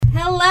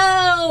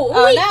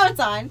Oh, wait. now it's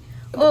on.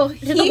 Oh,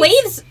 Do the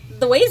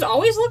waves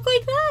always look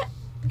like that?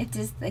 It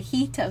is the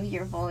heat of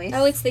your voice.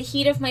 Oh, it's the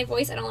heat of my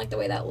voice. I don't like the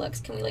way that looks.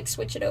 Can we, like,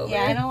 switch it over?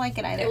 Yeah, I don't like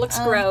it either. It looks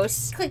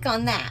gross. Click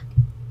on that.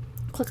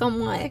 Click on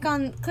what?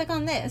 Click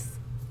on this.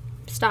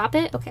 Stop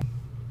it? Okay.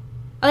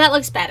 Oh, that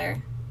looks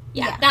better.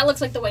 Yeah, Yeah. that looks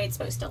like the way it's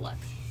supposed to look.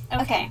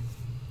 Okay.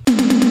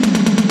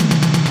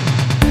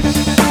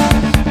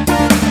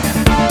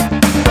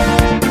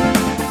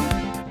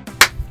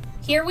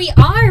 Here we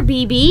are,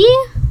 BB.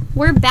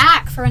 We're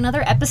back for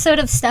another episode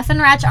of Steph and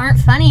Ratch Aren't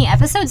Funny,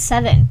 episode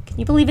 7. Can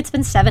you believe it's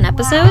been 7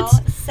 episodes?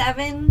 Wow,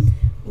 7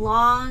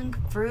 long,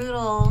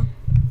 brutal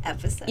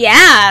episodes.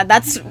 Yeah,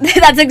 that's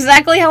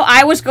exactly how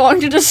I was going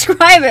to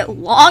describe it.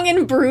 Long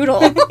and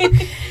brutal.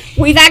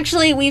 We've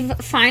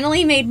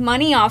finally made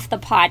money off the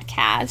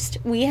podcast.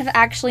 We have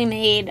actually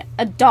made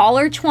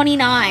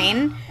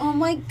 $1.29. Oh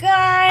my god.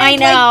 I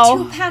know.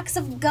 Like 2 packs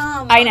of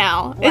gum. I know.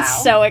 Wow.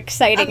 It's so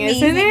exciting,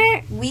 Amazing. isn't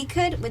it? We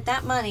could, with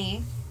that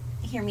money,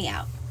 hear me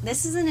out.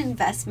 This is an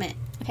investment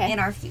Okay. in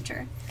our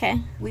future.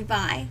 Okay. We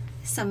buy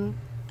some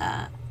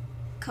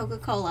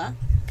Coca-Cola,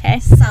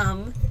 Okay.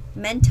 some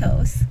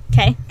Mentos,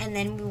 Okay. and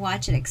then we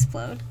watch it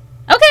explode.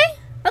 Okay.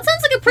 That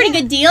sounds like a pretty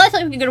Yeah. good deal. I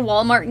feel like we could go to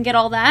Walmart and get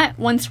all that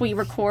once we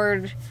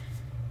record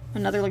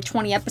another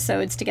 20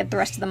 episodes to get the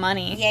rest of the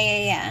money.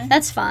 Yeah.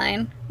 That's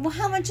fine. Well,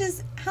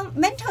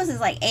 Mentos is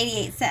like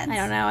 88 cents. I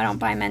don't know. I don't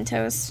buy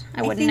Mentos.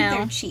 I wouldn't think know.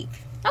 they're cheap.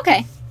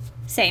 Okay.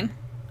 Same.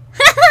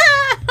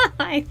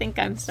 I think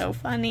I'm so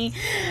funny.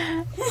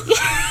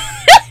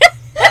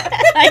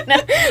 I know.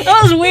 That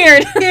was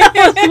weird.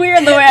 That was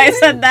weird the way I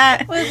said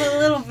that. It was a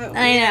little bit weird.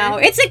 I know.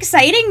 It's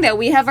exciting, though.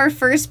 We have our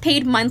first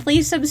paid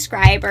monthly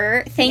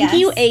subscriber. Thank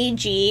you,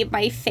 AG,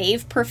 my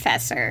fave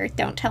professor.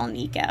 Don't tell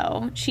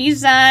Nico.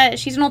 She's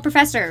an old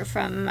professor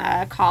from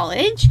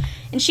college,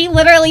 and she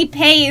literally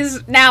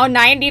pays now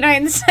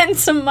 99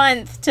 cents a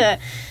month to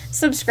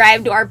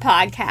subscribe to our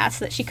podcast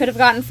that she could have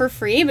gotten for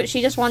free, but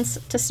she just wants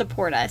to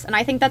support us, and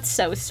I think that's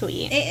so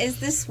sweet. It is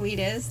the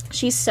sweetest.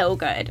 She's so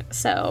good.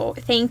 So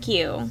thank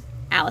you,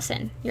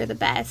 Allison. You're the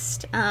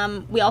best.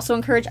 We also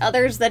encourage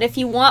others that if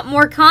you want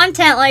more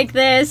content like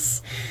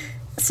this,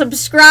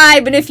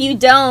 subscribe, and if you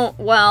don't,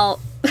 well,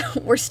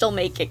 we're still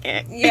making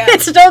it. Yeah.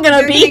 It's still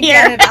gonna You're be gonna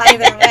here. get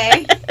it either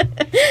way.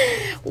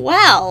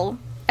 Well,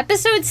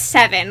 episode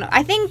 7.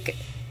 I think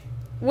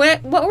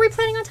what were we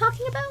planning on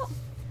talking about?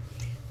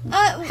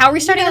 How are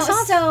we starting this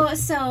off?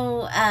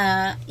 So,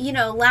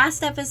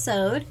 last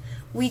episode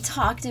we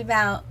talked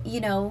about,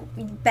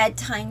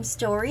 bedtime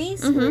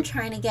stories. We were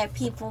trying to get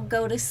people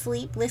go to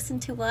sleep,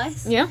 listen to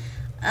us. Yeah.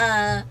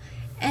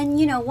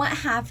 And what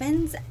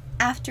happens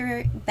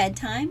after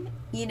bedtime?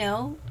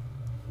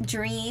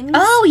 Dreams.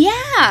 Oh,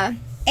 yeah.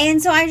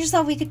 And so I just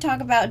thought we could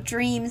talk about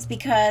dreams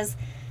because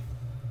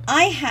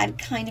I had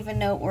kind of a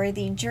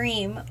noteworthy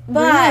dream.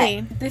 But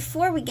Really?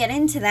 before we get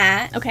into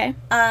that, Okay.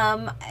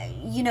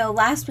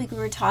 last week we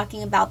were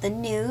talking about the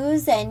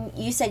news and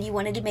you said you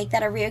wanted to make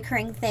that a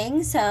reoccurring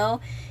thing. So,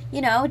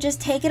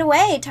 just take it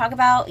away. Talk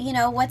about,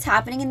 what's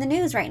happening in the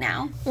news right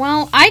now.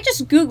 Well, I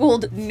just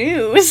Googled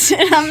news,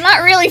 and I'm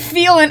not really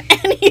feeling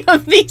any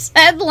of these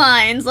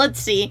headlines. Let's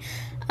see.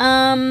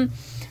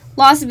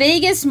 Las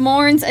Vegas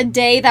mourns a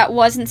day that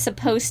wasn't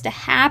supposed to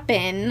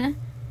happen.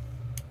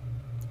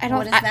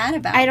 What is that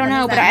about? I don't What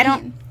know, does but that I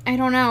mean?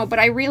 don't know, but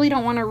I really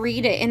don't want to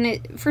read it.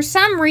 And for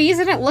some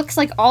reason, it looks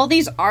like all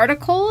these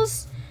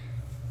articles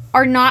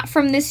are not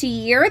from this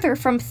year. They're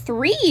from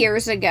 3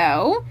 years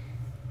ago.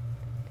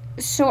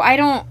 So I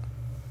don't...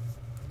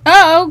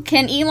 Oh,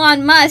 can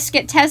Elon Musk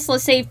at Tesla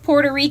save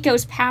Puerto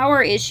Rico's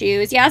power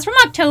issues? Yeah, it's from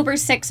October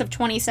 6th of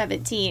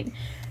 2017.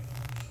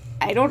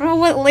 I don't know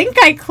what link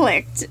I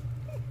clicked,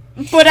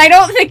 but I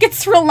don't think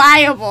it's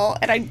reliable.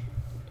 And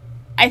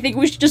I think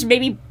we should just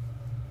maybe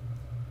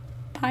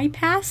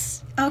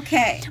bypass.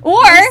 Okay.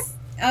 Or...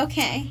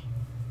 Okay.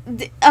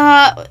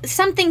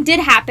 Something did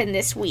happen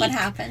this week. What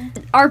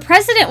happened? Our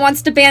president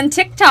wants to ban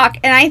TikTok,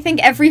 and I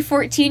think every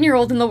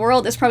 14-year-old in the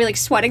world is probably,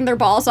 sweating their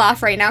balls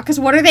off right now, because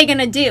what are they going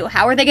to do?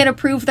 How are they going to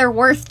prove their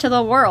worth to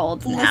the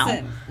world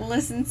now?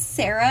 Listen,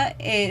 Sarah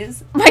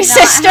is... My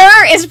sister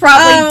is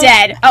probably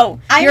dead. Oh,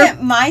 I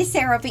meant my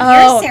Sarah, but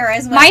your Sarah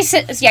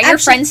is... your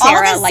friend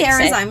Sarah all the likes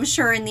Sarahs, it. I'm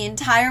sure, in the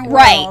entire world.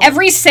 Right,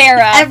 every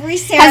Sarah has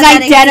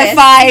has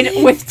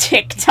identified with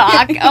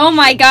TikTok. Oh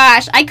my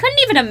gosh, I couldn't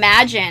even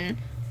imagine,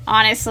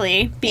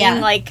 honestly,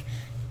 being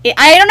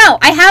I don't know.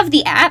 I have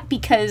the app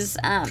because...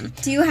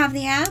 Do you have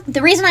the app?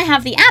 The reason I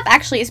have the app,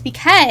 actually, is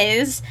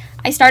because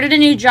I started a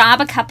new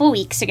job a couple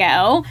weeks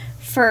ago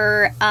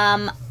for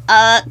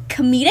a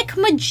comedic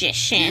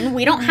magician.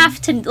 We don't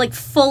have to,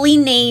 fully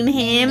name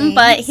him,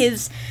 but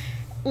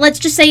let's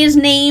just say his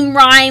name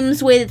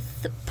rhymes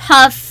with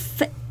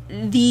Puff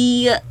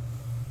the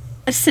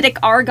Acidic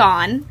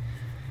Argon.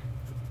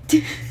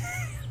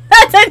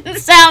 That didn't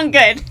sound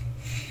good.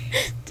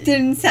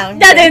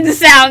 That didn't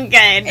sound good.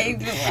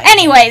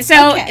 Anyway,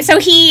 so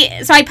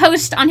I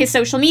post on his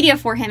social media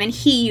for him, and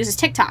he uses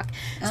TikTok.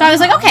 So I was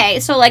like, okay,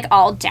 so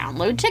I'll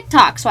download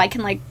TikTok so I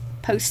can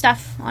post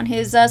stuff on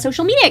his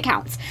social media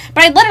accounts.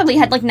 But I literally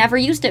had like never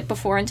used it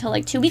before until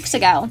like 2 weeks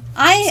ago.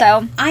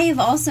 I have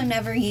also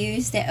never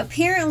used it.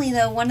 Apparently,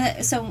 though,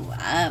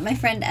 my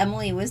friend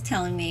Emily was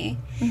telling me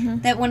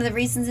that one of the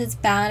reasons it's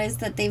bad is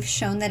that they've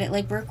shown that it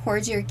like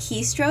records your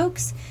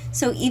keystrokes.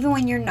 So even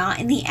when you're not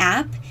in the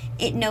app,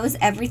 it knows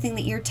everything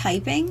that you're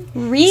typing.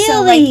 Really?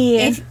 So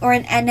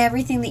like and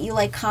everything that you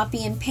like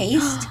copy and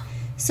paste.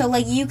 So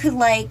like you could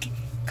like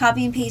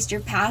copy and paste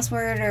your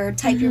password or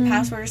type your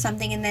password or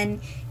something, and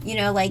then you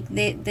know like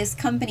this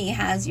company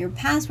has your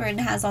password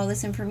and has all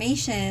this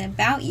information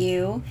about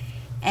you,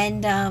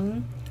 and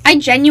I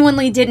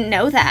genuinely didn't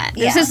know that.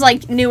 This is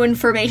like new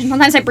information.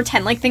 Sometimes I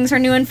pretend like things are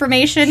new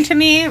information to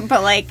me,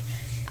 but like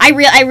I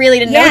really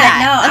didn't know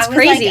that. That's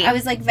crazy. I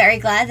was like very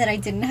glad that I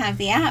didn't have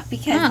the app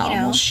because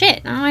well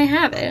shit, now I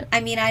have it.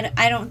 I mean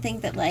I don't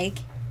think that like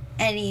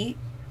any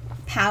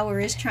power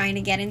is trying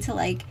to get into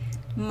like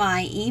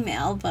my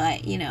email,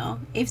 but you know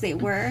if they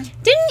were, isn't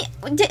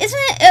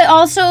it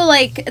also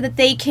like that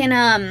they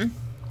can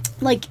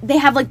like they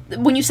have like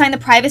when you sign the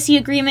privacy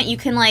agreement you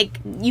can like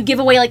you give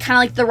away like kind of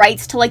like the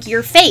rights to like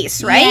your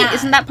face, right? Yeah.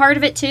 Isn't that part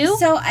of it too?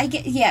 So I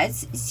get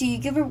so you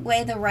give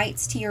away the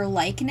rights to your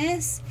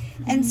likeness.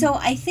 And so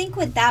I think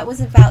what that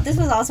was about, this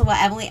was also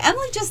what Emily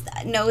just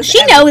knows she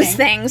everything. knows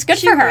things. Good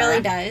for her. She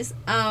really does.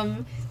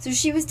 So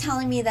she was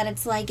telling me that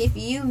it's like if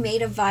you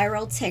made a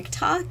viral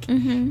TikTok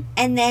and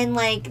then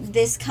like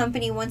this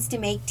company wants to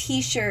make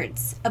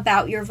t-shirts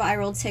about your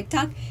viral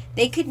TikTok,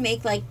 they could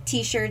make like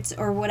t-shirts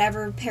or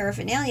whatever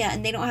paraphernalia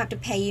and they don't have to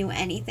pay you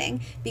anything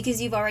because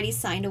you've already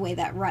signed away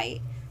that right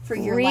for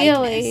your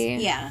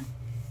likeness. Yeah.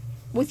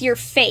 With your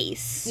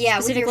face. Yeah,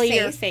 specifically with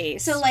your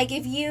face. So like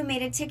if you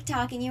made a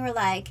TikTok and you were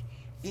like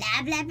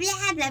blah blah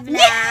blah blah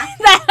blah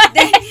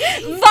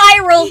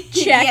viral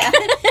check. Yeah.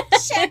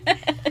 Check.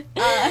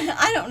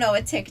 I don't know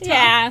a TikTok.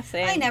 Yeah,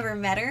 same. I never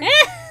met her.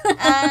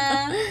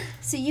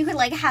 So you could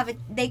like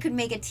they could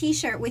make a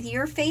t-shirt with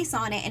your face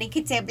on it and it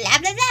could say blah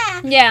blah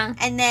blah. Yeah.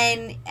 And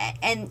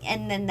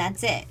then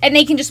that's it. And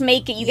they can just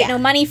make it, you get no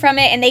money from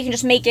it, and they can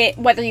just make it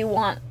whether you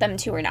want them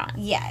to or not.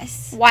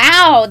 Yes.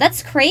 Wow,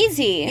 that's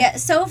crazy. Yeah,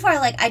 so far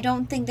like I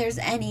don't think there's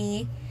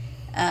any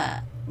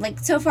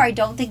so far I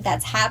don't think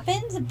that's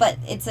happened, but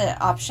it's an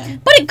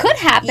option. But it could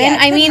happen. Yeah,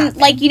 I mean,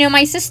 like, you know,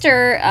 my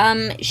sister,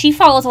 she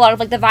follows a lot of,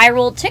 like, the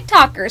viral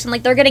TikTokers, and,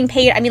 like, they're getting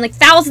paid, I mean, like,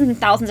 thousands and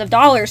thousands of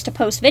dollars to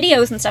post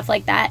videos and stuff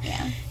like that.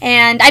 Yeah.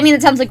 And, I mean,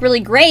 it sounds, like,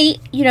 really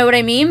great, you know what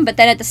I mean? But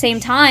then at the same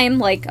time,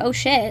 like, oh,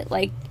 shit,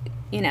 like,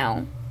 you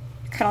know,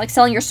 kind of like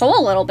selling your soul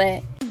a little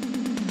bit.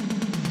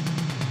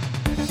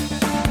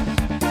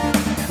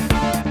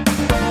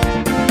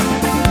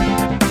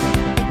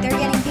 They're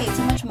getting paid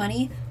so much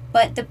money,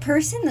 but the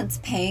person that's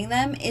paying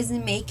them is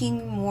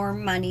making more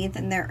money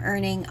than they're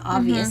earning,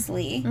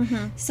 obviously.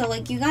 So,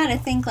 like, you gotta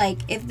think, like,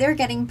 if they're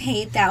getting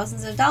paid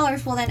thousands of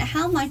dollars, well, then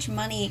how much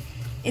money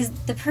is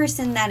the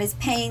person that is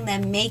paying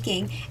them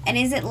making? And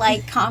is it,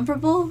 like,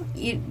 comparable,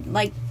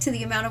 to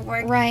the amount of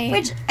work? Right.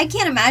 Which, I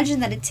can't imagine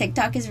that a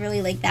TikTok is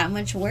really, like, that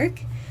much work.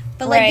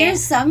 But, like,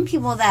 there's some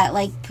people that,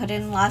 like, put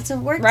in lots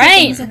of work to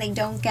things and they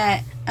don't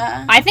get,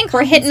 I think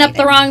we're hitting up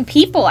the wrong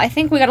people. I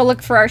think we gotta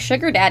look for our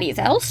sugar daddies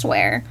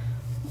elsewhere.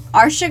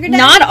 Our sugar daddies?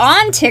 Not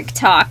on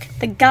TikTok.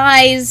 The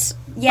guys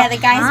the guys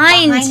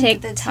behind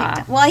TikTok. the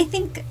TikTok. Well, I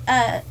think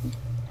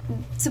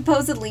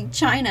supposedly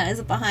China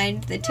is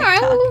behind the TikTok. All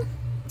right, well,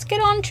 let's get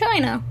on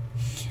China.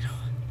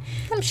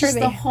 I'm sure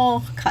the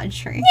whole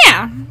country.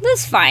 Yeah,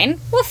 that's fine.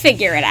 We'll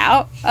figure it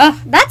out. Ugh,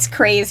 that's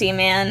crazy,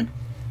 man.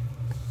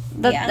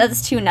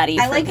 That's too nutty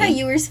for me. I like how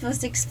you were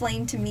supposed to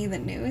explain to me the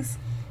news.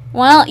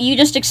 Well, you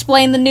just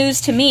explained the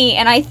news to me,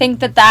 and I think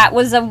that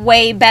was a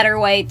way better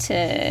way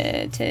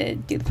to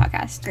do the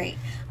podcast. Great.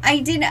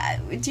 I did.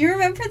 Do you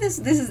remember this?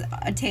 This is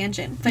a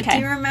tangent, but do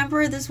you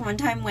remember this one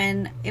time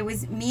when it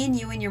was me and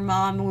you and your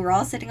mom, and we were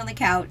all sitting on the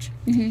couch,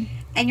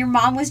 and your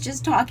mom was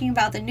just talking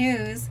about the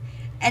news,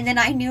 and then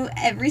I knew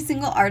every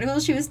single article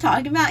she was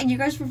talking about, and you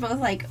guys were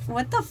both like,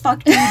 "What the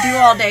fuck do you do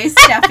all day,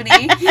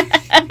 Stephanie?"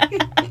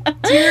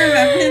 Do you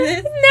remember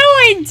this? No,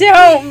 I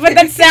don't, but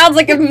that sounds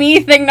like a me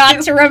thing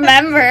not to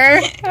remember.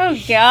 Oh,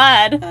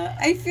 God.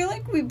 I feel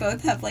like we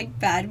both have, like,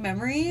 bad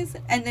memories,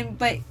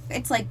 but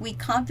it's like we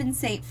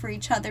compensate for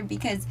each other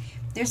because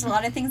there's a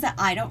lot of things that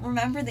I don't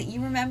remember that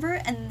you remember,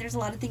 and there's a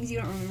lot of things you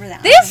don't remember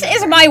that This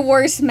is my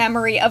worst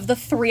memory of the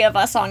three of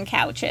us on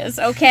couches,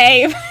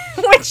 okay?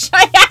 Which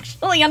I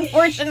actually,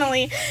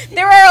 unfortunately,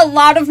 there are a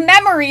lot of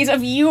memories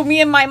of you, me,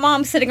 and my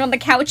mom sitting on the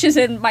couches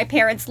in my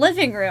parents'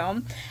 living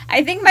room.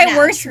 I think my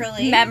worst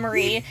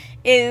memory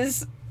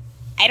is,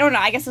 I don't know,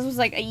 I guess this was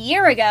like a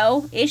year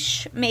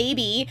ago-ish,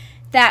 maybe,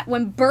 that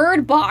when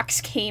Bird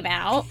Box came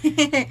out.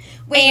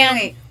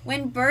 Wait.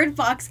 When Bird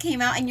Box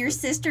came out and your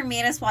sister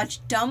made us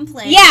watch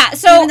Dumpling. Yeah,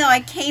 so... Even though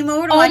I came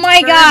over to watch Bird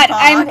Box. Oh my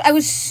God, I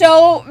was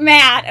so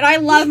mad. And I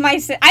love my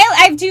sister.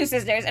 I have two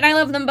sisters, and I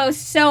love them both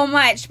so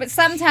much. But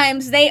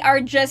sometimes they are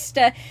just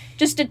a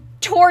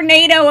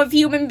tornado of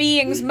human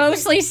beings,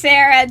 mostly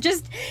Sarah,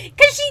 just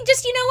because she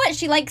just, you know what,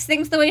 she likes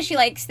things the way she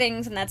likes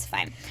things, and that's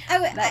fine.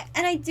 And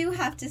I do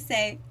have to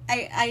say,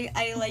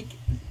 I like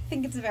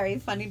think it's very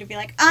funny to be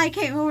like, I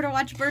came over to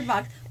watch Bird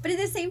Box, but at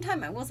the same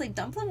time, I will say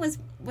Dumplin' was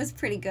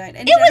pretty good,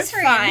 and it was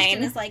Jennifer fine.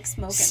 Aniston is like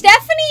smoking.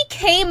 Stephanie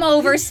came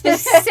over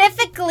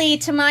specifically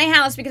to my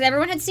house because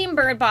everyone had seen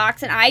Bird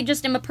Box, and I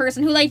just am a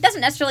person who like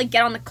doesn't necessarily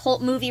get on the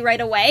cult movie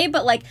right away,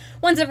 but like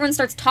once everyone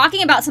starts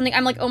talking about something,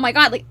 I'm like, oh my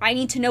god, like I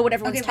need to know what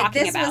everyone's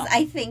talking about. This was,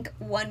 I think,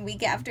 1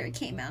 week after it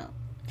came out.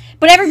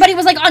 But everybody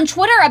was, like, on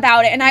Twitter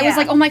about it, and I was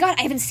like, oh, my God,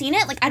 I haven't seen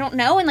it. Like, I don't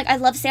know. And, like, I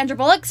love Sandra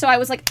Bullock, so I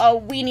was like, oh,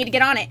 we need to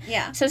get on it.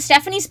 Yeah. So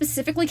Stephanie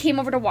specifically came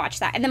over to watch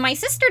that. And then my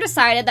sister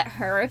decided that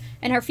her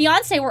and her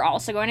fiancé were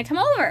also going to come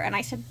over. And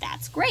I said,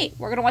 that's great.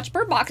 We're going to watch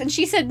Bird Box. And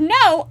she said,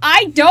 no,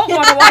 I don't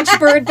want to watch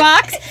Bird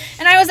Box.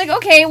 And I was like,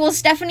 okay, well,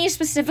 Stephanie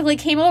specifically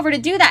came over to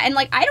do that. And,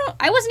 like,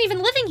 I wasn't even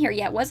living here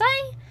yet, was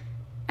I?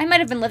 I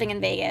might have been living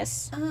in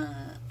Vegas.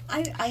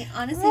 I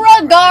honestly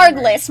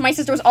regardless, my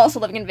sister was also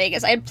living in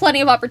Vegas. I had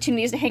plenty of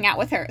opportunities to hang out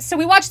with her. So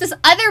we watched this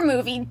other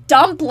movie,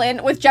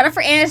 Dumplin', with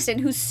Jennifer Aniston,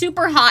 who's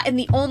super hot and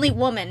the only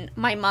woman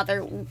my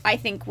mother, I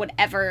think, would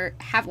ever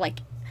have,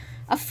 like,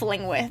 a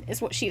fling with,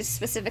 is what she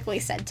specifically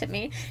said to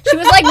me. She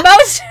was like,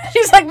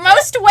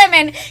 most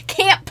women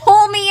can't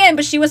pull me in,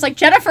 but she was like,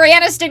 Jennifer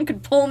Aniston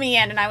could pull me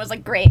in, and I was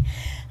like, great.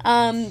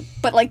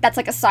 But, like, that's,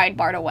 like, a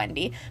sidebar to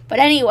Wendy. But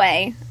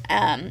anyway,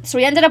 so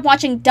we ended up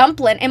watching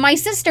Dumplin', and my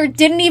sister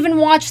didn't even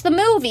watch the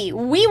movie.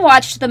 We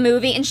watched the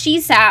movie, and she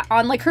sat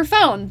on, like, her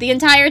phone the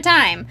entire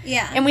time.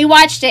 Yeah. And we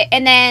watched it,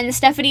 and then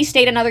Stephanie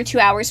stayed another 2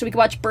 hours so we could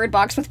watch Bird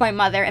Box with my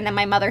mother, and then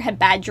my mother had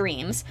bad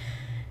dreams.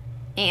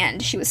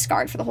 And she was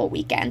scarred for the whole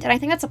weekend. And I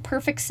think that's a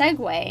perfect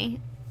segue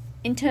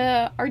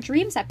into our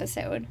dreams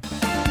episode.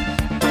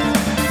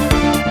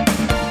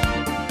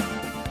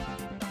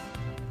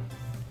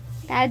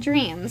 Bad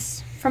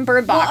dreams from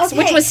Bird Box,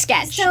 which was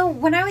sketch. So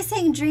when I was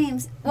saying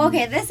dreams,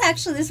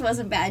 this was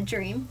a bad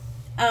dream.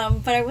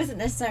 But I wasn't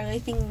necessarily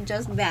thinking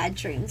just bad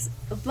dreams.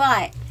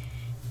 But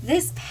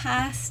this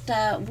past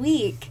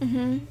week,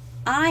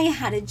 I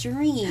had a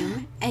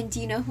dream. And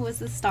do you know who was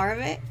the star of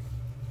it?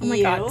 Oh my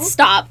god,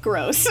 stop,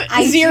 gross.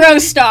 0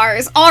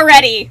 stars.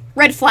 Already.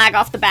 Red flag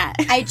off the bat.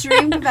 I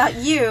dreamed about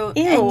you,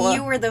 Ew. and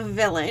you were the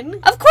villain.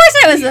 Of course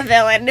I was the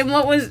villain. And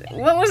what was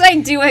I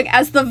doing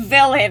as the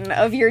villain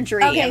of your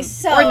dream? Okay,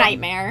 or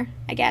nightmare,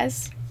 I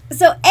guess.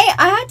 So, I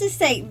had to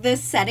say, the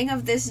setting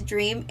of this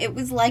dream, it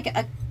was like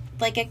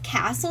a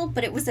castle,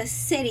 but it was a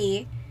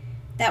city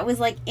that was,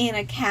 like, in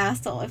a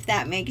castle, if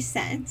that makes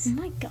sense. Oh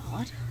my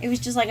god. It was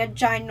just, like, a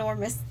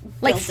ginormous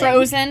like building.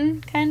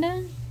 Frozen, kind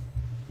of?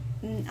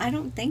 I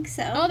don't think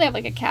so. Oh, they have,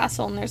 like, a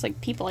castle, and there's, like,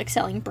 people, like,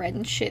 selling bread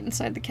and shit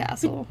inside the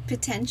castle.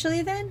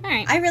 Potentially, then? All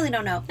right. I really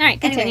don't know. All right,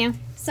 continue. Anyway,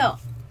 so,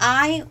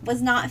 I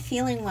was not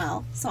feeling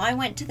well, so I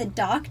went to the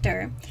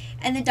doctor,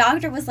 and the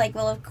doctor was like,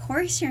 well, of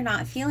course you're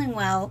not feeling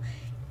well.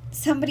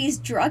 Somebody's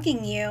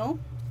drugging you.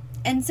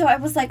 And so I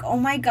was like, oh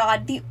my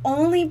god, the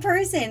only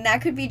person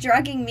that could be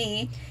drugging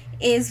me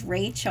is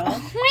Rachel.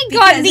 Oh my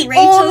god, the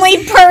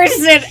only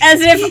person,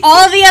 as if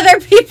all the other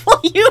people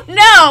you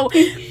know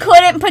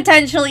couldn't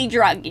potentially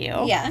drug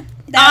you. Yeah.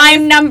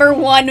 I'm number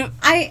one.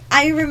 I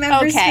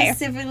remember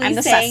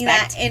specifically saying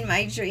that in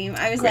my dream.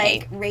 I was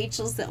like,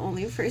 Rachel's the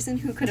only person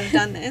who could have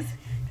done this.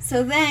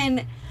 So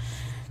then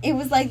it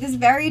was like this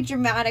very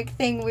dramatic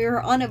thing. We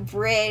were on a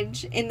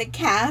bridge in the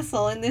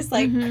castle in this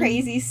like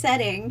crazy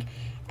setting.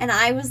 And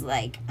I was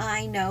like,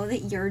 I know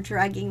that you're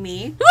drugging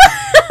me.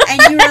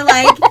 And you were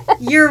like,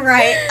 you're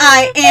right,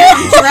 I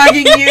am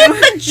drugging you.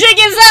 The jig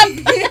is up.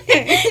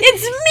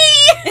 It's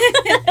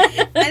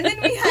me. And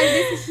then we had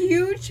this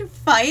huge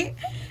fight.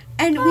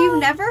 And we've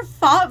never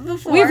fought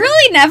before. We've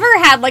really never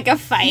had, like, a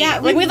fight. Yeah,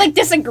 like, we, like,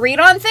 disagreed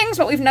on things,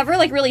 but we've never,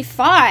 like, really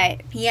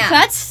fought. Yeah.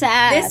 That's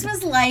sad. This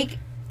was, like,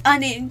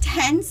 an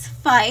intense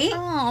fight.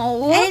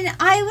 Oh. And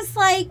I was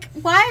like,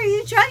 why are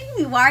you drugging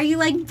me? Why are you,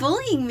 like,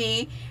 bullying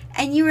me?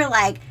 And you were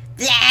like,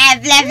 blah,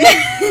 blah, blah.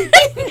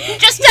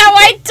 Just how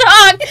I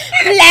talk.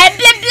 Blah,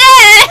 blah,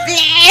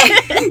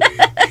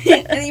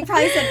 blah. And you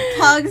probably said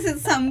pugs at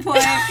some point.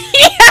 Yeah,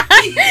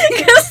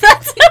 because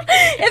that's...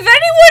 If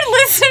anyone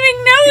listening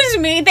knows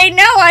me, they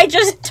know I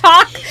just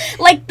talk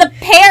like the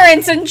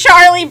parents in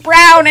Charlie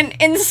Brown and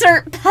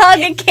insert pug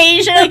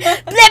occasionally. Blah,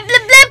 blah,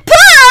 blah,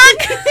 pug!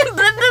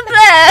 Blah, blah,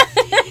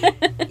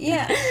 blah.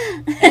 Yeah.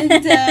 And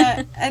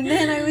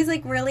then I was,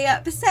 like, really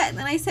upset. And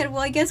then I said,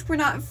 well, I guess we're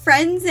not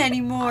friends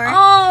anymore.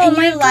 Oh, and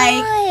my you're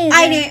like,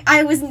 God.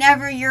 I was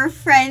never your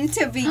friend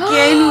to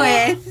begin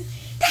with.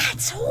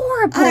 That's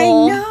horrible. I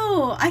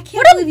know. I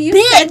can't believe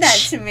you said that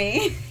to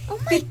me. Oh,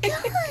 my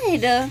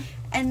God.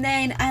 And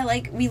then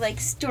we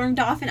stormed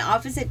off in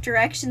opposite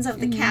directions of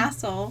the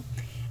castle.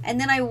 And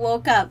then I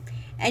woke up.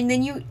 And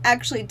then you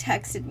actually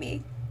texted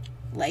me.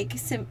 Like,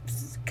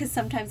 because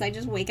sometimes I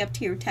just wake up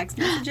to your text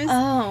messages.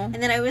 Oh.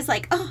 And then I was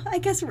like, oh, I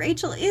guess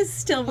Rachel is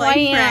still my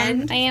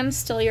friend. I am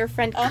still your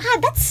friend.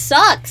 God, that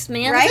sucks,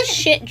 man. Right? That's a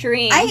shit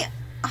dream. I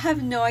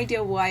have no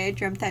idea why I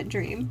dreamt that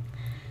dream.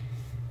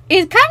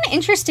 It's kind of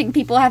interesting,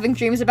 people having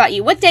dreams about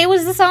you. What day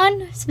was this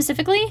on,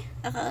 specifically?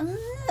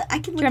 I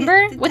can look Remember?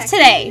 at the What's text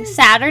today? messages.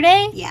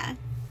 Saturday? Yeah.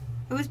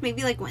 It was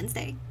maybe like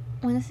Wednesday.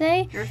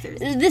 Wednesday? Or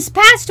Thursday. This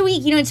past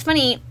week, it's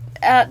funny.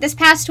 This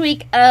past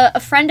week, a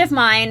friend of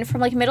mine from,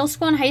 like, middle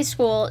school and high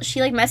school,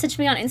 she, like, messaged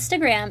me on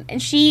Instagram,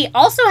 and she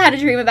also had a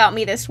dream about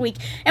me this week.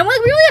 And we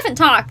really haven't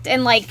talked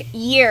in, like,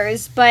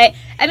 years, but,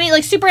 I mean,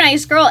 like, super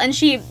nice girl, and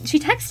she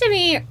texted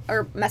me,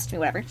 or messaged me,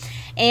 whatever,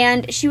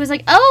 and she was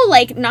like, oh,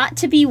 like, not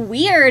to be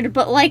weird,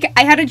 but, like,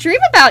 I had a dream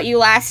about you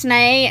last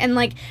night, and,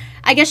 like,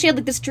 I guess she had,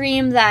 like, this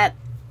dream that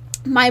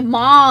my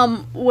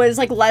mom was,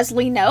 like,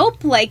 Leslie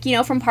Knope, like,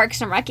 from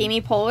Parks and Rec,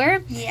 Amy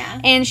Poehler. Yeah.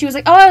 And she was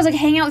like, oh, I was, like,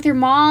 hanging out with your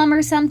mom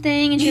or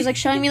something. And she was, like,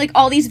 showing me, like,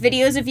 all these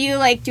videos of you,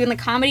 like, doing the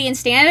comedy and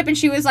stand-up. And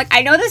she was like,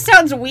 I know this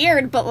sounds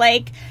weird, but,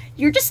 like,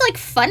 you're just, like,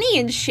 funny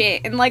and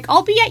shit. And, like,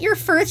 I'll be at your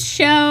first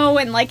show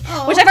and, like,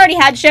 which I've already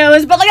had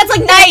shows. But, like, that's,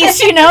 like,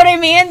 nice, you know what I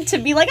mean? To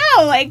be like,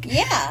 oh, like,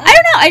 yeah. I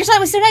don't know. I just thought it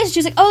was so nice. She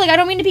was like, oh, like, I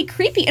don't mean to be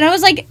creepy. And I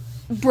was like,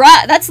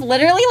 bruh, that's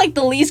literally, like,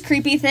 the least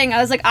creepy thing.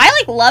 I was like, I,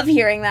 like, love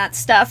hearing that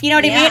stuff. You know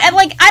what I mean? And,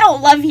 like, I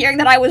don't love hearing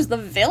that I was the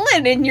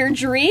villain in your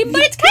dream,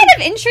 but it's kind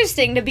of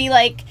interesting to be,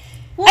 like,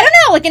 I don't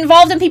know, like,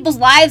 involved in people's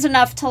lives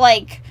enough to,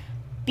 like,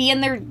 be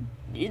in their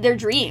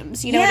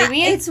dreams. You know what I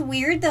mean? It's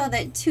weird, though,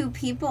 that two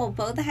people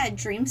both had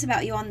dreams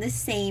about you on the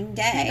same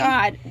day.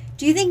 God.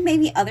 Do you think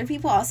maybe other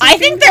people also I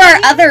think there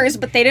are others,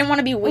 but they didn't want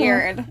to be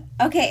weird.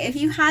 Okay, if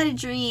you had a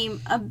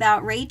dream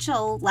about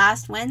Rachel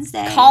last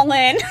Wednesday, Call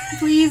in.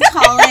 Please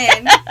call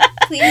in.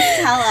 Please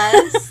tell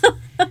us.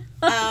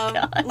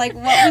 Like, what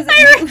was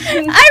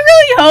it?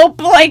 I really hope,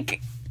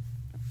 like,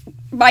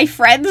 my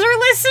friends are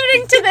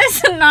listening to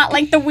this and not,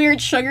 like, the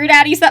weird sugar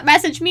daddies that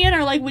message me and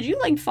are like, would you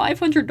like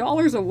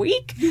 $500 a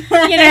week?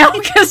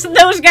 Because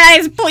those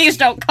guys, please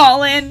don't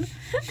call in.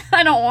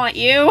 I don't want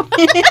you.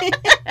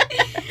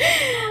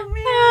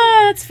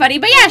 That's funny.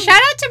 But yeah, shout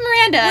out to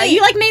Miranda. Wait,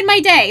 you, like, made my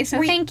day,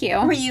 so thank you.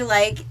 Were you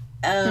like,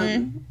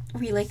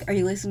 were you like, are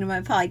you listening to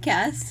my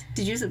podcast?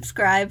 Did you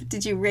subscribe?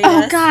 Did you rate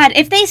us? Oh, God.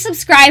 If they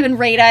subscribe and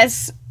rate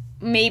us,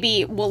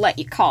 maybe we'll let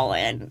you call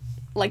in.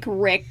 Like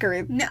Rick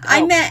or... No,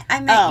 I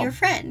met your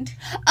friend.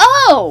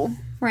 Oh!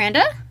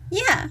 Miranda?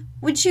 Yeah.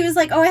 When she was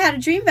like, oh, I had a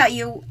dream about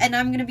you, and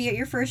I'm going to be at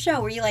your first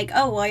show. Were you like,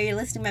 oh, well, you're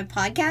listening to my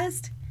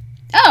podcast?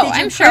 Oh,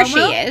 I'm sure she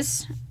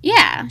is.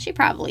 Yeah, she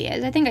probably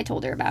is. I think I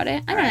told her about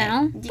it. I don't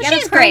know. You got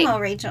she's a promo,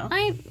 great. Rachel.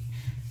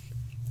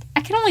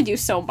 I can only do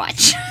so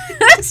much.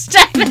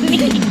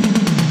 Stephanie.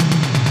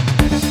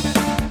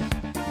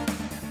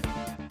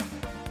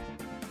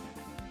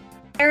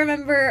 I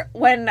remember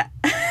when,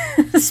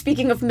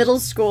 speaking of middle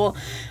school,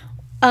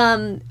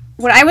 when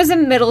I was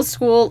in middle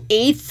school,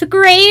 8th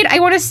grade, I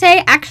want to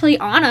say, actually,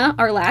 Anna,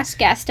 our last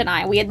guest, and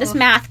I, we had this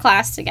math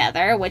class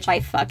together, which I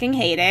fucking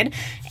hated,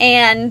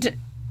 and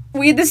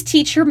we had this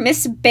teacher,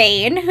 Miss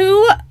Bain,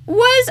 who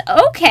was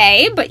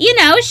okay, but,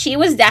 she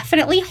was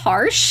definitely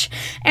harsh.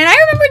 And I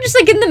remember just,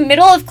 like, in the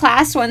middle of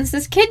class once,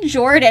 this kid,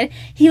 Jordan,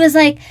 he was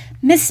like,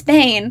 Miss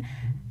Bain,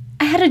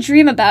 I had a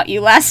dream about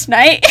you last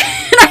night.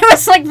 And I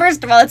was like,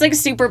 first of all, it's, like,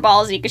 super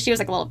ballsy, because she was,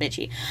 like, a little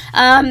bitchy.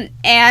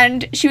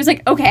 And she was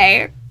like,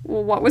 okay,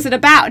 well, what was it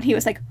about? And he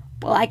was like,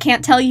 well, I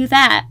can't tell you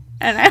that.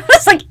 And I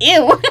was like,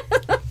 ew.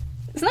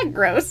 Isn't that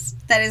gross?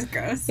 That is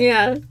gross.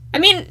 Yeah. I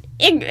mean,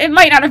 it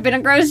might not have been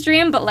a gross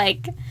dream, but,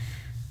 like,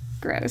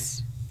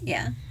 gross.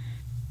 Yeah.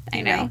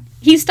 I know. Right.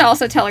 He used to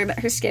also tell her that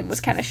her skin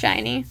was kind of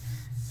shiny.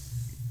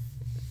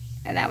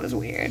 And that was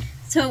weird.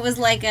 So it was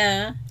like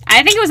a...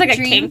 I think it was like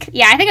dream? a kink.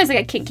 Yeah, I think it was like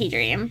a kinky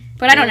dream.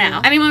 But I don't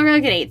know. I mean, when we were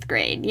like in 8th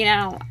grade,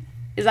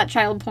 is that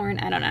child porn?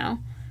 I don't know.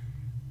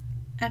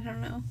 I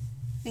don't know.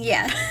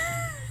 Yeah.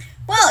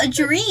 Well, a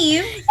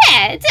dream.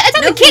 Yeah, it's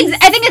on the kids.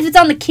 I think if it's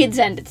on the kids'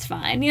 end, it's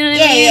fine. You know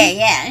what I mean?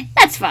 Yeah.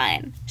 That's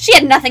fine. She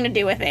had nothing to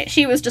do with it.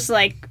 She was just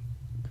like,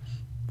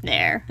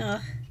 there.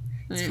 Ugh.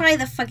 It's probably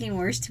the fucking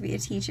worst to be a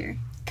teacher.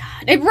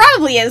 God, it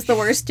probably is the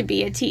worst to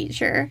be a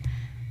teacher.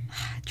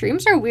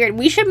 Dreams are weird.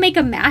 We should make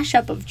a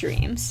mashup of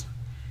dreams.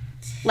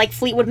 Like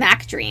Fleetwood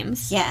Mac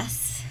dreams.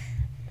 Yes.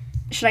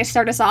 Should I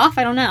start us off?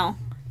 I don't know.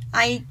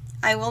 I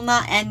will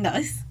not end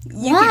us.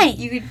 Why?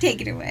 You could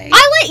take it away.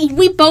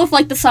 We both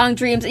like the song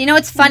Dreams.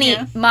 It's funny.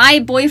 Yeah. My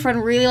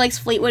boyfriend really likes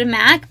Fleetwood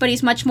Mac, but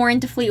he's much more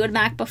into Fleetwood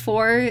Mac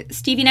before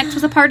Stevie Nicks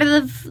was a part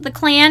of the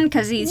clan,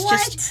 because he's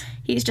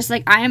just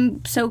like,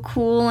 I'm so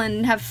cool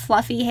and have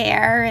fluffy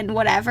hair and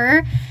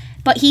whatever.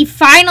 But he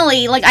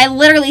finally, like, I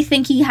literally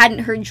think he hadn't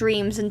heard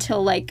Dreams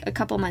until, like, a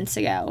couple months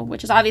ago,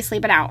 which has obviously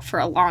been out for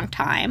a long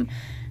time.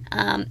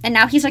 And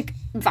now he's, like,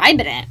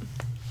 vibing it.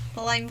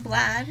 Well, I'm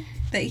glad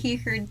that he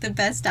heard the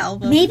best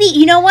album. Maybe,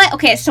 you know what?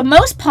 Okay, so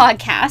most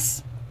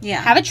podcasts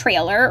have a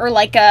trailer or,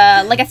 like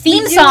a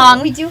theme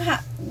song. We do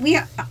have...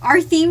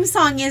 Our theme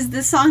song is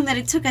the song that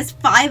it took us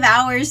 5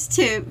 hours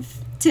to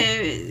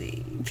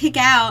pick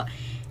out.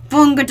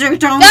 Oh,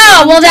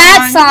 well,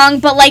 that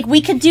song, but, like,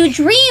 we could do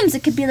Dreams.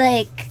 It could be,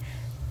 like...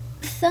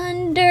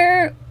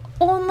 Thunder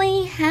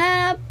only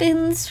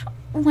happens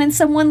when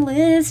someone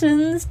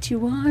listens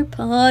to our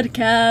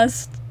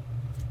podcast.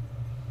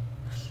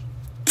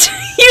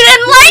 You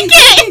didn't like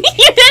it!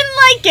 You didn't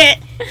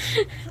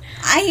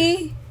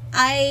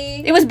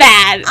It was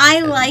bad.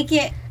 I like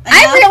it.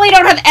 I really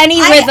don't have any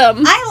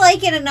rhythm. I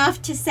like it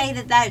enough to say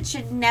that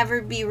should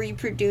never be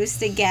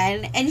reproduced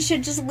again and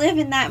should just live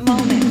in that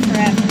moment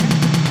forever.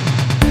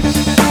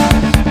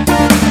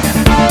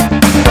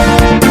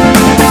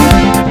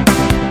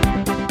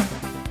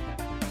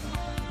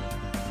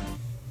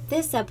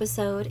 This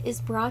episode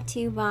is brought to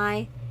you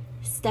by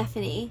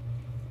Stephanie,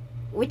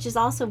 which is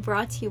also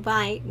brought to you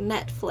by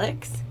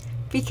Netflix,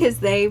 because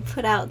they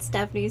put out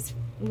Stephanie's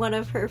one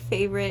of her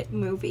favorite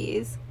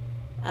movies,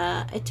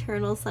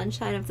 Eternal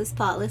Sunshine of the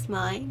Spotless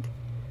Mind,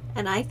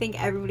 and I think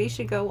everybody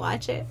should go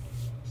watch it,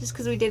 just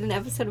because we did an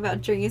episode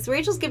about dreams.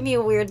 Rachel's giving me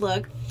a weird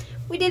look.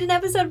 We did an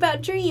episode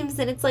about dreams,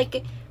 and it's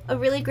like a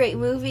really great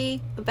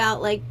movie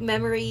about like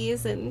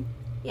memories, and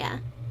yeah,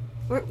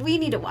 we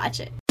need to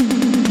watch it.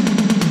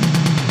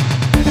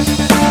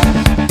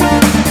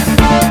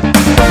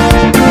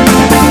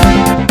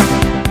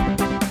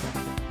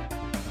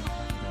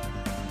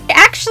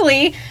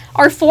 Actually,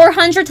 our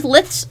 400th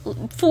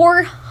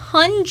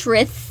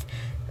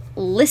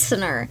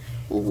listener.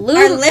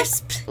 Our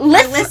lisp.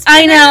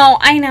 I know.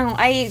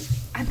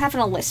 I'm having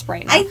a lisp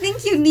right now. I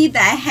think you need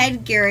that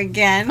headgear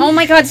again. Oh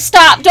my god,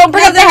 stop. Don't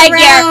bring up the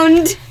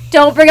headgear.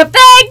 Don't bring up the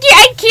headgear.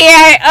 I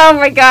can't. Oh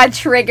my god,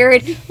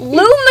 triggered.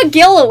 Lou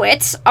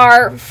McGillowitz,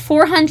 our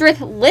 400th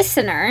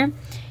listener,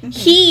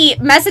 he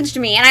messaged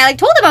me, and I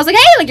told him, I was like,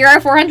 hey, you're our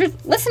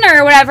 400th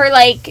listener or whatever,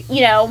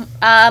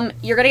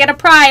 you're gonna get a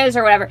prize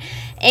or whatever.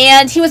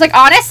 And he was like,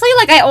 honestly,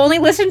 I only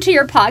listened to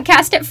your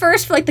podcast at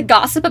first for the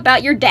gossip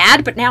about your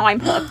dad, but now I'm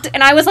hooked.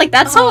 And I was like,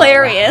 that's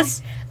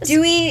hilarious. Wow.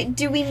 Do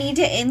we need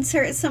to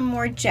insert some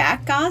more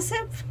Jack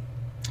gossip?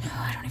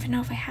 Oh, I don't even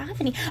know if I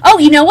have any. Oh,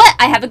 you know what?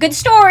 I have a good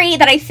story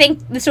that I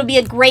think this would be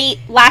a great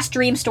last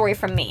dream story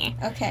from me.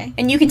 Okay.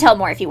 And you can tell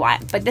more if you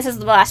want, but this is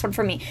the last one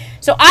for me.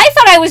 So I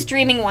thought I was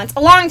dreaming once,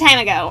 a long time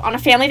ago, on a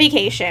family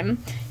vacation,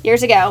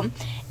 years ago,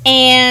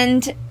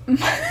 and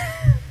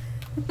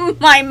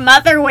my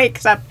mother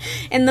wakes up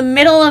in the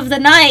middle of the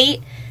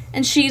night,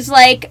 and she's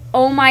like,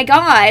 oh my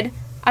god,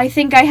 I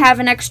think I have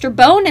an extra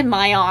bone in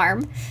my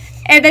arm.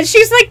 And then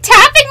she's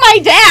tapping my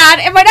dad,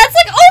 and my dad's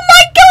like, oh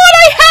my god,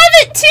 I have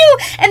it too!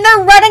 And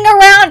they're running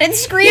around and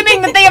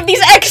screaming that they have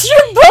these extra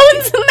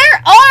bones in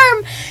their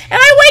arm. And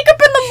I wake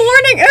up in the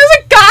morning, and I was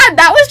like, god,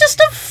 that was just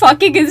a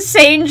fucking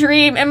insane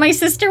dream. And my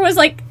sister was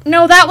like,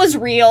 no, that was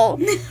real.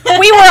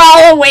 We were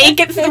all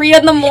awake at 3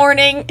 in the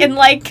morning in,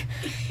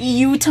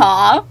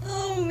 Utah.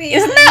 Oh, man.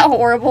 Isn't that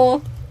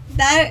horrible?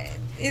 That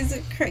is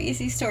a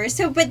crazy story.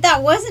 But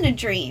that wasn't a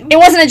dream. It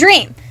wasn't a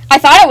dream. I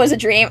thought it was a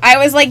dream. I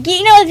was like,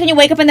 when you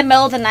wake up in the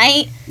middle of the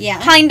night?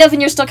 Yeah. Kind of,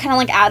 and you're still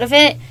kind of, out of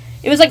it.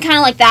 It was, kind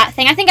of like that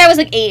thing. I think I was,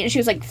 8, and she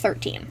was,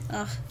 13.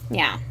 Ugh.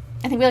 Yeah.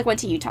 I think we, went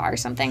to Utah or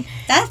something.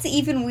 That's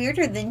even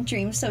weirder than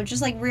dreams, so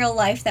just, real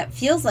life that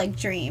feels like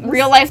dreams.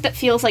 Real life that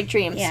feels like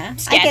dreams. Yeah.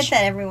 Sketch. I get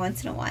that every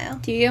once in a while.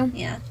 Do you?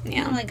 Yeah.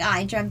 Yeah. I'm like,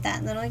 I dreamt that.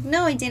 And then I'm like,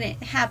 no, I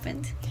didn't. It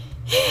happened.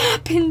 It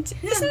happened.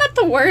 Isn't that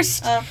the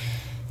worst?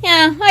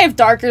 Yeah, I have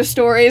darker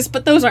stories,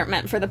 but those aren't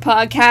meant for the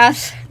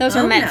podcast. Those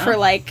are meant for,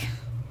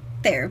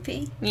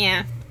 therapy.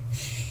 Yeah.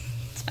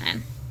 It's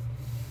fine.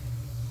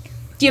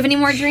 Do you have any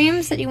more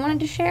dreams that you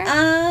wanted to share?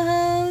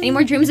 Any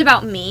more dreams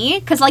about me?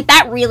 Because,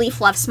 that really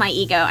fluffs my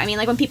ego. I mean,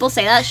 when people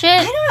say that shit.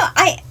 I don't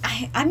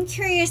know. I'm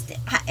curious.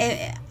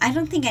 I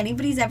don't think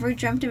anybody's ever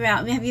dreamt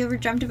about me. Have you ever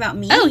dreamt about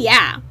me? Oh,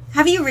 yeah.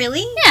 Have you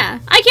really? Yeah.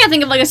 I can't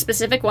think of, a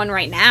specific one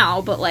right now,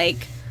 but, I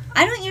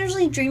don't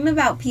usually dream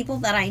about people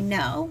that I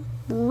know.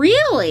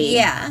 Really?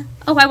 Yeah.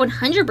 Oh, I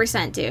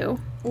 100% do.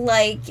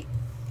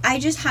 I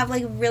just have,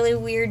 really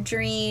weird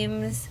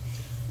dreams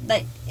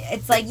that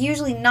it's,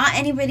 usually not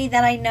anybody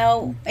that I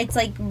know. It's,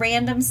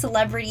 random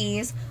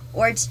celebrities,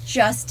 or it's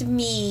just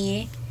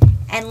me,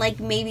 and,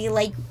 maybe,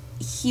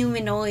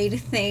 humanoid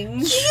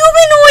things.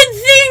 Humanoid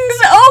things!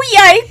 Oh,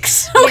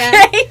 yikes!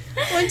 Okay.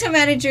 Yeah. One time I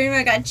had a dream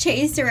I got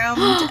chased around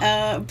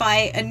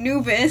by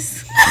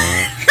Anubis.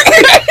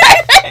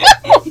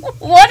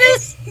 What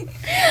is...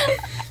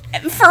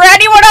 For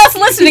anyone else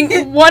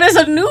listening, what is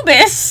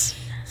Anubis?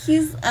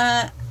 He's,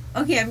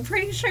 okay, I'm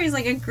pretty sure he's,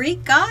 a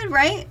Greek god,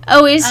 right?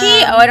 Oh, is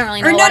he? I don't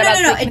really know a lot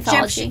about Greek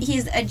mythology.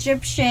 He's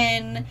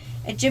Egyptian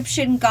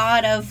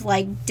god of,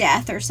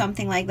 death or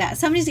something like that.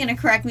 Somebody's gonna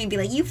correct me and be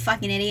like, you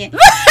fucking idiot.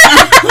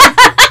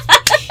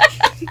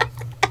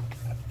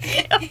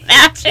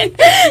 Imagine.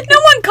 No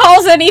one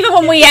calls it even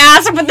when we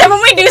ask, but then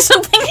when we do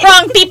something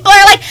wrong, people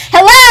are like,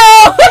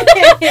 hello!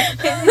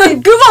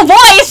 Google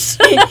Voice!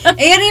 I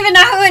don't even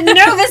know who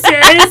Anubis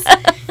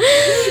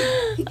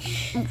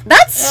is.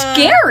 That's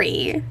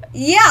scary.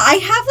 Yeah, I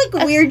have,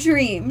 weird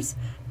dreams.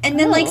 And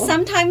then,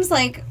 sometimes,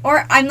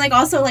 or I'm,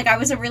 also, I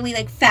was a really,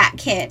 fat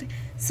kid.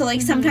 So,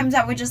 sometimes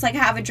I would just,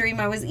 have a dream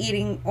I was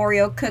eating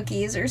Oreo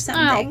cookies or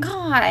something. Oh,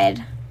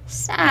 God.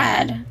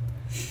 Sad. Yeah.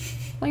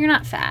 Well, you're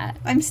not fat.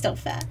 I'm still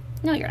fat.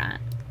 No, you're not.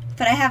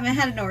 But I haven't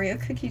had an Oreo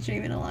cookie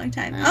dream in a long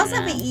time. I also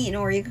haven't eaten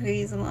Oreo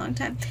cookies in a long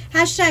time.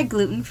 #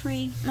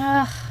 gluten-free.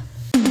 Ugh.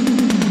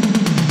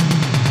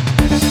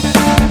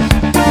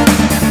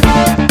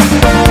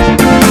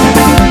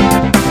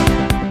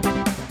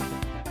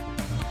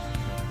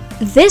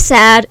 This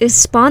ad is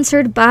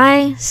sponsored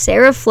by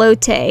Sarah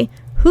Flote,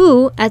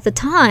 who, at the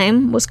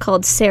time, was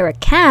called Sarah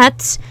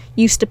Katz,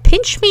 used to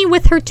pinch me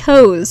with her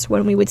toes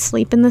when we would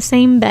sleep in the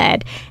same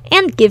bed,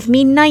 and give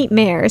me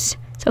nightmares.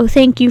 So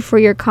thank you for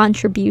your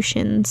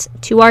contributions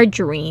to our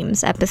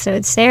Dreams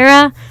episode,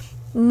 Sarah.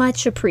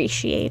 Much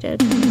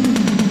appreciated.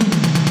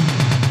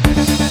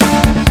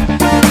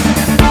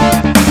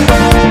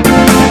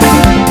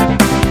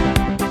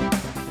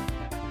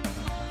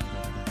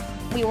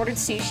 We ordered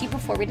sushi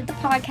before we did the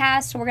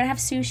podcast, so we're gonna have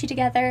sushi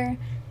together, and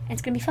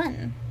it's gonna be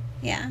fun.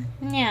 Yeah.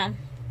 Yeah.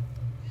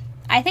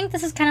 I think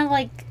this is kind of,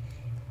 like,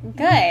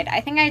 good.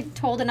 I think I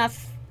told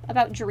enough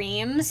about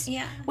dreams.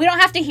 Yeah. We don't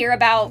have to hear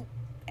about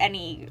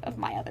any of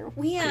my other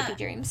creepy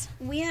dreams.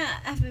 We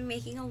have been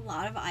making a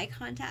lot of eye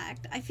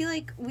contact. I feel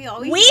like we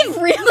always...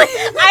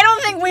 I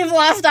don't think we've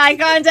lost eye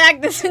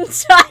contact this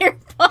entire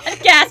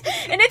podcast.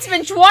 And it's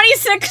been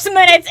 26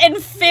 minutes and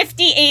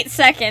 58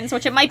 seconds,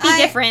 which it might be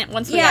different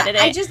once we edit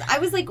it. I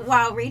was like,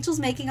 wow, Rachel's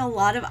making a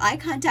lot of eye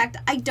contact.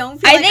 I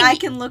don't feel like I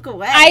can look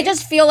away. I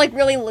just feel, like,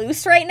 really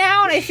loose right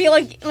now, and I feel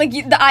like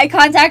the eye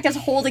contact is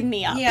holding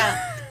me up.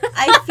 Yeah.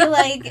 I feel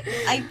like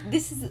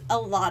this is a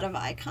lot of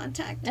eye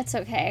contact. That's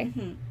okay.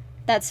 Mm-hmm.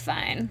 That's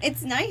fine.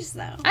 It's nice,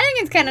 though. I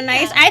think it's kind of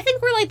nice. I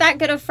think we're, like, that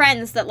good of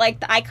friends that, like,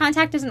 the eye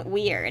contact isn't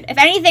weird. If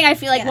anything, I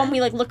feel like when we,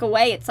 like, look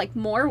away, it's, like,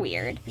 more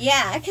weird.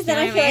 Yeah, because then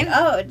I feel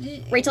like,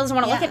 Rachel doesn't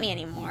want to look at me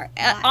anymore.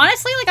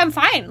 Honestly, like, I'm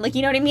fine. Like,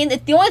 you know what I mean?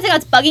 The only thing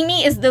that's bugging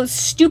me is those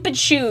stupid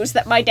shoes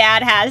that my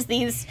dad has.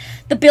 The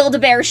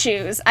Build-A-Bear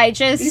shoes.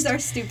 These are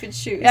stupid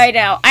shoes. I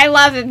know. I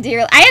love them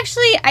dearly.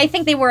 I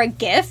think they were a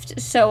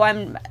gift, so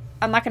I'm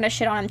not going to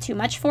shit on him too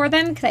much for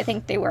them, because I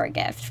think they were a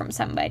gift from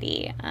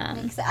somebody.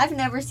 I've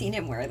never seen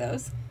him wear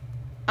those.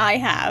 I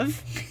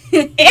have.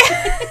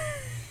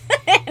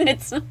 And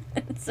it's a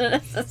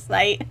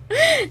sight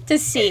to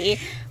see.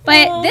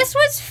 But this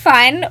was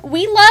fun.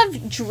 We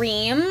love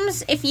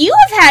dreams. If you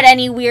have had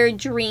any weird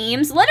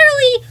dreams,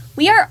 literally,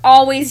 we are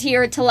always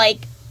here to,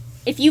 like,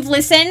 if you've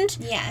listened,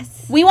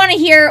 yes, we want to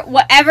hear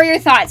whatever your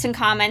thoughts and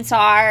comments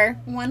are.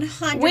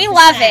 100%. We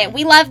love it.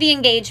 We love the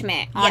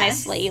engagement,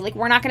 honestly. Yes. Like,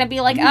 we're not going to be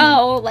like,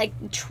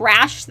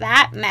 trash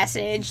that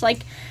message.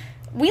 Like,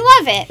 we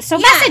love it. So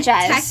message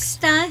us.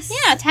 Text us.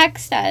 Yeah,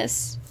 text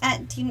us.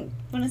 Do you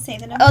want to say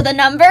the number? Oh, the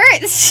number?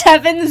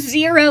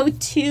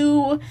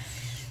 702...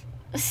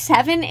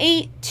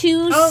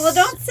 782... Oh, well,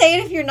 don't say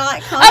it if you're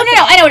not confident. Oh,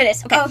 no, I know what it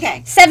is.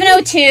 Okay.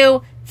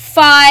 702...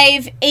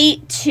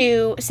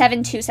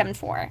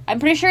 582-7274. I'm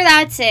pretty sure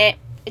that's it.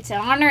 It's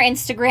on our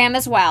Instagram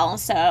as well,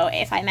 so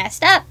if I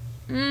messed up,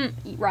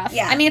 rough.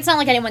 Yeah. I mean, it's not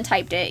like anyone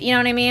typed it, you know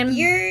what I mean?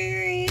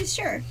 You're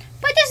sure.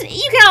 But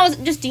you can always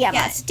just DM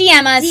us.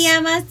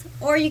 DM us,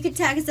 or you could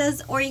text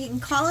us, or you can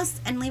call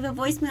us and leave a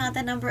voicemail at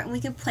that number, and we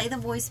could play the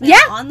voicemail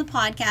on the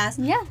podcast.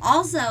 Yeah.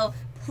 Also,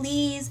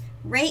 please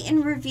rate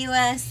and review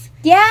us.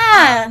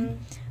 Yeah.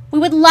 We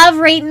would love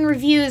rate and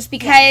reviews,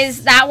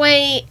 because that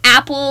way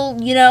Apple,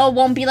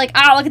 won't be like,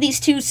 oh, look at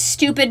these two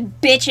stupid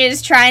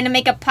bitches trying to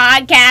make a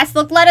podcast.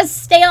 Look, let us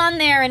stay on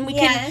there, and we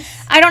can...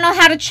 I don't know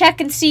how to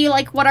check and see,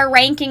 like, what our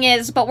ranking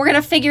is, but we're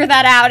going to figure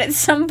that out at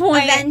some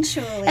point.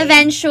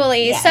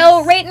 Eventually. Yes.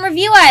 So rate and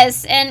review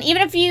us, and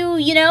even if you,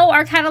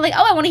 are kind of like,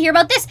 oh, I want to hear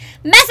about this,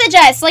 message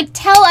us. Like,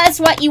 tell us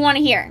what you want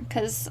to hear,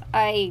 because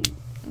we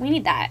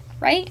need that,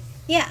 right?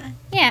 Yeah.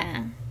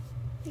 Yeah.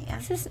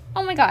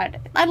 Oh my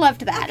god, I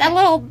loved that.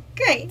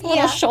 Okay. That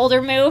little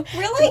shoulder move.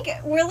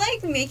 We're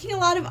like making a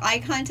lot of eye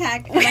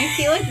contact, and I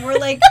feel like we're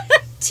like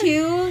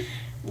two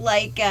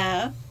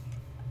I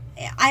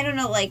don't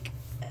know, like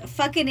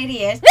fucking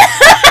idiots.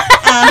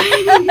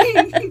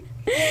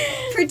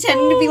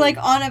 Pretending to be like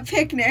on a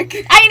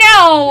picnic. I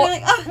know.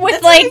 Like,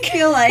 with like,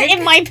 feel like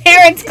in my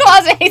parents'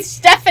 closet. Hey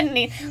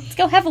Stephanie, let's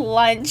go have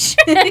lunch.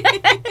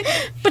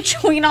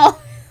 Between all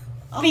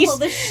these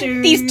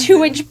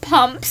 2-inch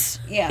pumps.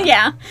 Yeah. Okay.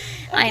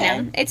 I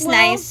know. It's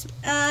nice.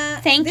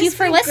 Thank you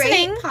for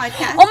listening.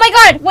 Podcast. Oh my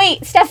god,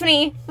 wait,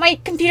 Stephanie, my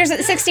computer's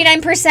at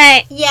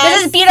 69%. Yes.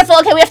 This is beautiful.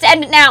 Okay, we have to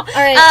end it now. All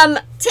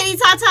right. Titty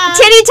ta-ta.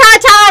 Titty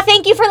ta-ta.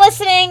 Thank you for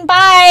listening.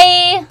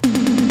 Bye.